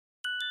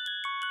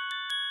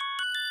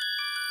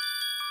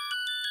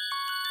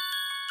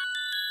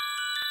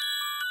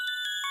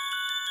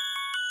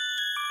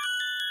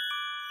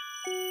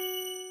Hello,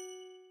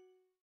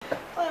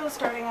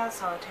 starting out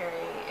solitary,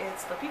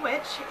 it's Lippy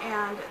Witch,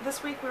 and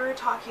this week we were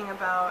talking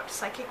about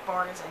psychic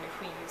boards and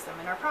if we use them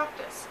in our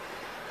practice.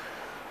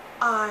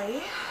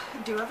 I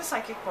do have a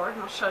psychic board,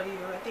 and I'll show you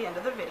at the end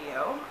of the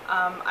video.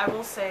 I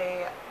will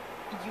say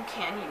you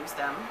can use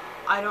them.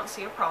 I don't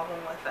see a problem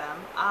with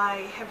them.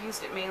 I have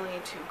used it mainly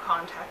to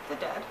contact the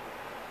dead,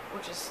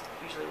 which is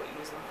usually what you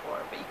use them for,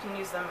 but you can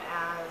use them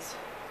as,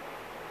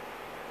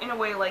 in a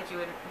way like you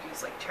would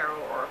use like tarot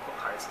or oracle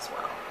cards as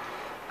well.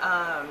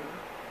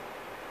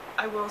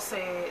 I will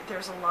say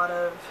there's a lot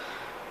of,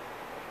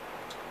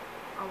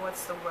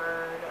 what's the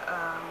word,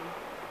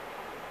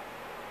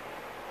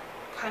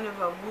 kind of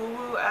a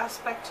woo-woo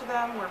aspect to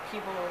them where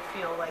people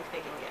feel like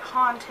they can get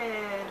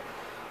haunted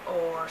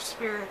or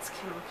spirits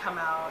can come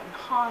out and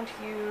haunt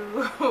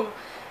you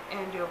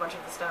and do a bunch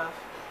of the stuff.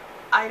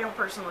 I don't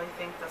personally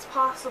think that's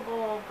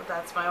possible, but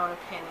that's my own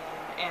opinion,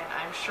 and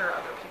I'm sure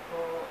other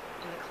people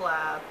in the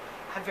collab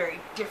have very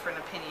different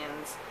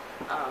opinions.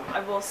 I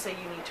will say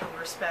you need to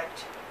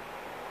respect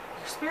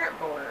your spirit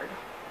board,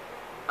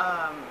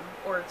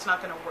 or it's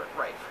not going to work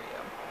right for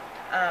you,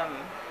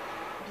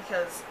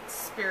 because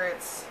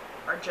spirits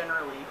are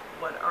generally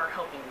what are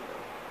helping you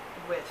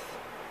with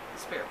the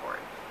spirit board.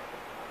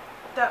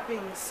 That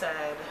being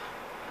said,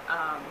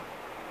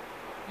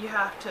 you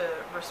have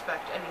to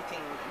respect anything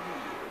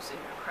you use in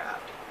your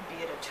craft, be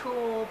it a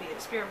tool, be it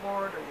a spirit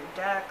board, or your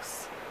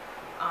decks,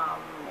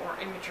 or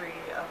imagery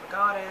of a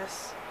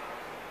goddess.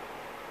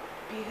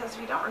 Because if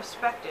you don't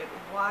respect it,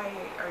 why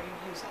are you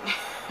using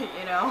it,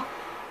 you know?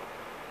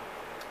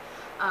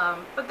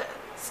 But the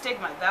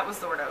stigma, that was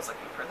the word I was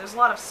looking for. There's a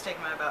lot of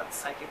stigma about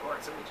psychic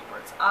boards and Ouija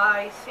boards.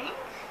 I think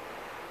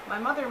my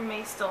mother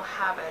may still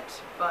have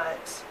it,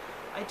 but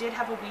I did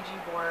have a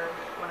Ouija board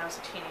when I was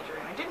a teenager,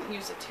 and I didn't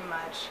use it too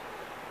much.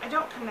 I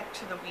don't connect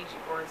to the Ouija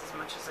boards as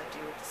much as I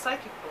do with the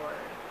psychic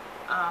board.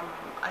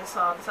 I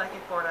saw the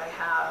psychic board I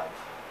have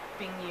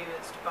being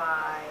used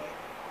by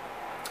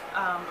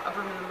a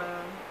Broom in the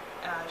Moon.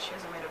 She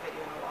hasn't made a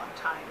video in a long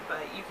time,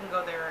 but you can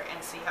go there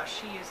and see how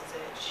she uses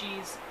it.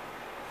 She's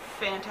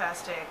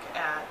fantastic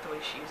at the way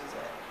she uses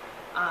it.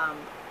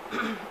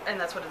 And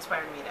that's what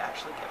inspired me to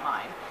actually get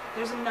mine.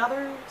 There's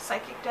another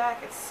psychic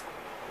deck. It's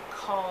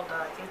called,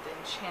 I think, the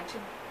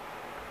Enchanted,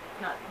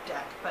 not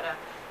deck, but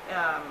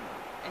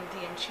and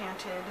the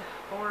Enchanted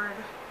board.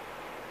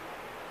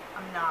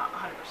 I'm not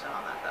 100%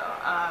 on that though.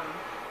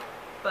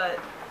 But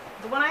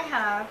the one I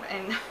have,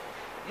 and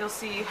you'll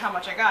see how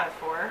much I got it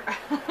for.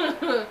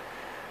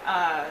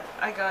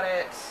 I got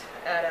it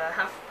at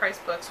half price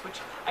books,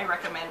 which I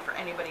recommend for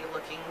anybody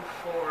looking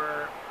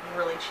for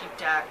really cheap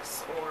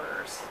decks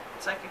or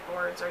psychic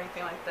boards or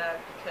anything like that,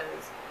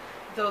 because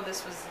though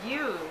this was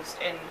used,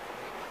 and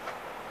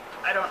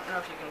I don't know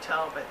if you can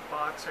tell by the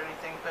box or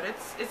anything, but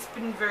it's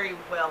been very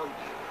well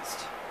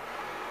used.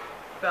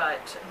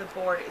 But the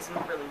board is in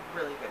really,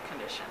 really good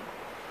condition.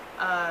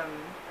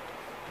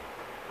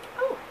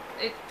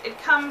 It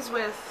comes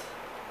with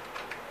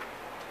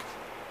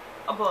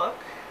a book,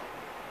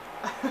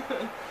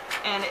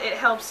 and it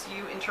helps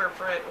you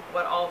interpret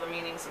what all the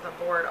meanings of the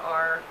board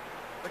are,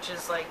 which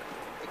is like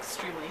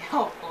extremely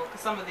helpful,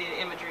 because some of the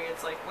imagery,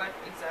 it's like, what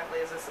exactly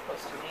is this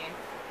supposed to mean?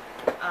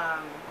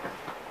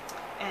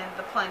 And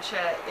the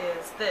planchette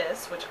is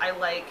this, which I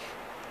like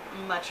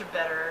much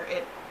better.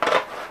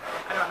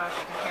 I don't know if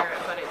you can hear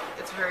it, but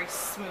it's very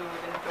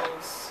smooth and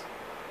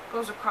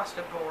goes across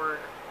the board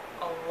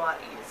a lot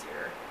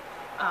easier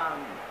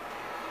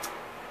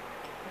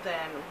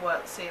than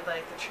what, say,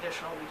 like the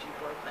traditional Ouija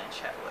board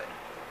planchette would.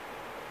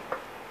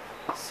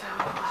 So,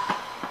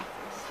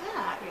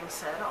 that being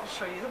said, I'll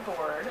show you the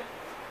board.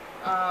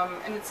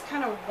 And it's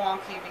kind of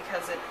wonky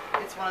because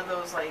it's one of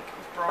those, like,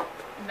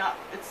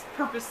 it's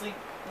purposely,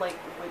 like,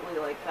 wiggly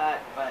like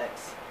that, but,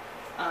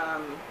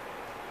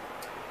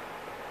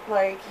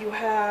 like, you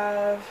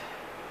have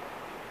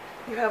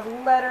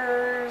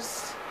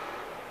letters,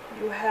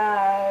 you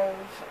have,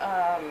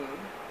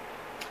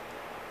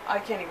 I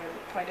can't even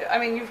point it. I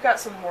mean, you've got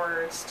some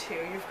words too.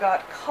 You've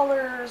got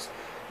colors,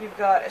 you've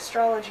got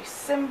astrology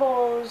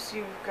symbols,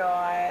 you've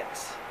got,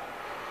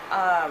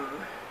 I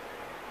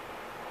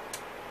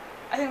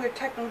think they're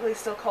technically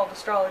still called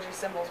astrology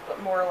symbols, but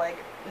more like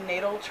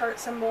natal chart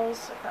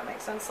symbols, if that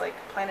makes sense, like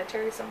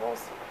planetary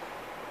symbols.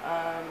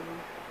 I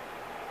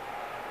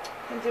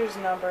think there's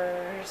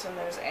numbers, and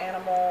there's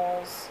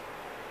animals,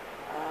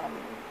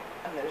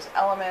 and there's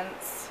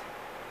elements.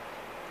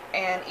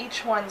 And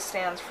each one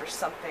stands for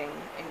something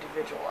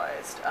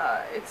individualized.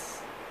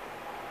 It's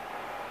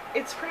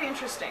pretty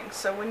interesting.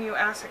 So when you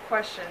ask a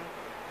question,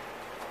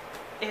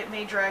 it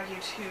may drag you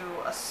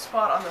to a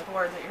spot on the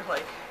board that you're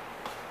like,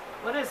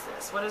 what is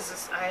this? What is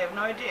this? I have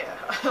no idea.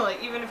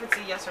 Like, even if it's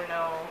a yes or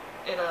no,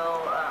 it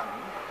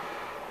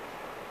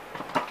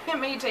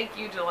may take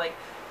you to, like,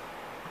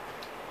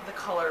 the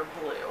color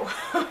blue.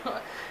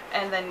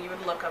 And then you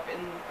would look up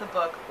in the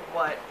book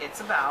what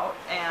it's about,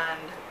 and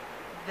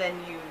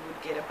then you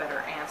would get a better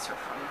answer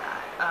from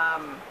that.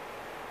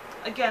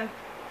 Again,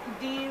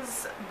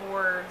 these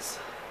boards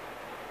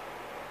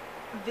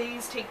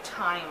these take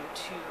time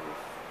to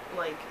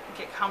like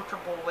get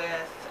comfortable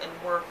with and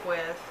work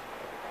with.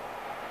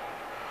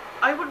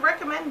 I would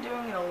recommend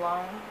doing it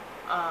alone,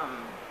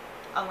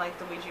 unlike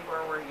the Ouija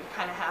board where you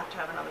kind of have to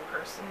have another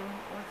person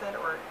with it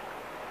or it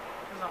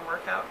doesn't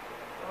work out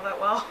all that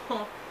well.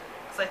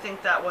 Because I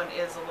think that one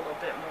is a little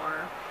bit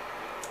more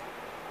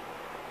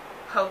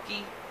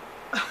hokey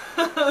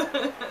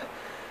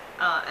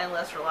and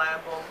less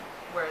reliable,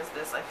 whereas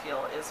this I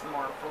feel is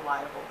more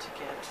reliable to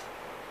get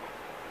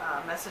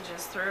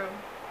messages through.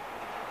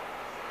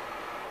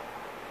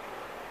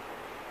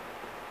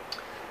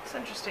 It's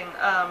interesting.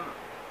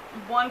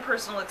 One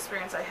personal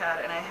experience I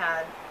had, and I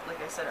had, like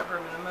I said, a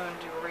Room in the Moon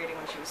do a reading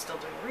when she was still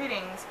doing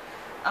readings.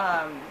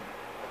 I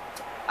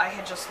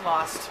had just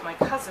lost my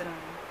cousin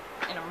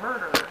in a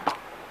murder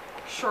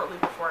shortly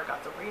before I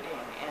got the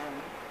reading,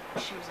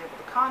 and she was able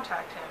to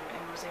contact him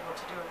and was able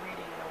to do a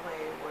reading in a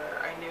way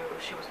where I knew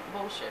she wasn't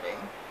bullshitting.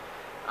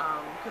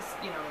 Because,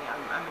 you know me,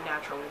 I'm a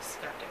naturally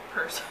skeptic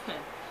person.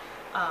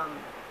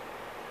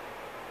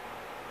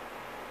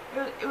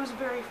 It was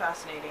very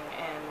fascinating,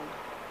 and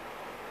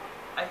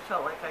I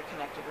felt like I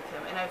connected with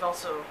him, and I've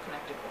also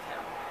connected with him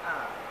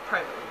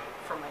privately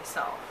for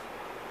myself.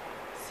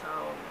 So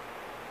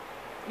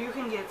you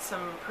can get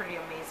some pretty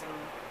amazing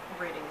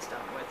readings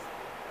done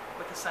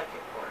with a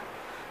psychic board.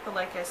 But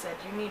like I said,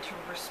 you need to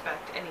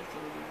respect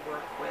anything you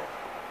work with,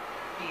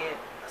 be it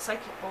a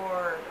psychic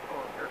board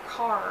or your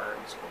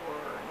cards or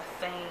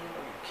Nathane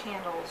or your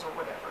candles or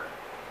whatever.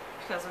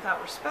 Because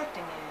without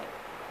respecting it,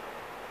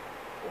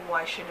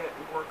 why should it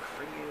work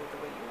for you the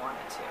way you want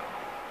it to?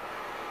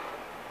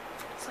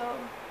 So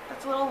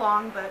that's a little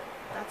long, but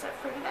that's it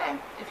for today.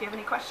 If you have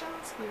any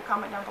questions, leave a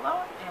comment down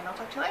below, and I'll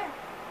talk to you later.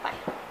 Bye.